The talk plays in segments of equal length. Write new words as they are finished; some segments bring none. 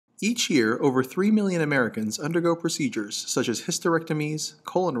Each year, over 3 million Americans undergo procedures such as hysterectomies,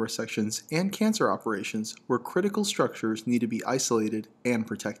 colon resections, and cancer operations where critical structures need to be isolated and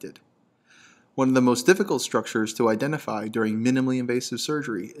protected. One of the most difficult structures to identify during minimally invasive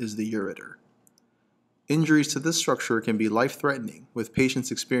surgery is the ureter. Injuries to this structure can be life-threatening, with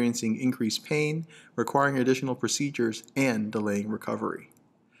patients experiencing increased pain, requiring additional procedures, and delaying recovery.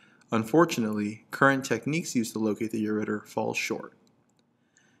 Unfortunately, current techniques used to locate the ureter fall short.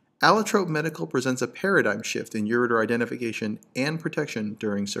 Allotrope Medical presents a paradigm shift in ureter identification and protection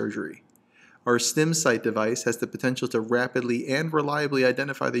during surgery. Our StimSight device has the potential to rapidly and reliably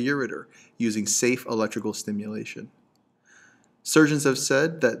identify the ureter using safe electrical stimulation. Surgeons have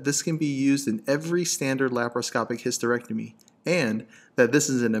said that this can be used in every standard laparoscopic hysterectomy and that this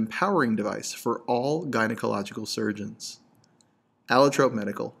is an empowering device for all gynecological surgeons. Allotrope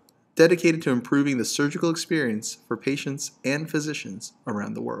Medical, dedicated to improving the surgical experience for patients and physicians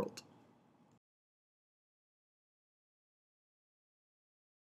around the world.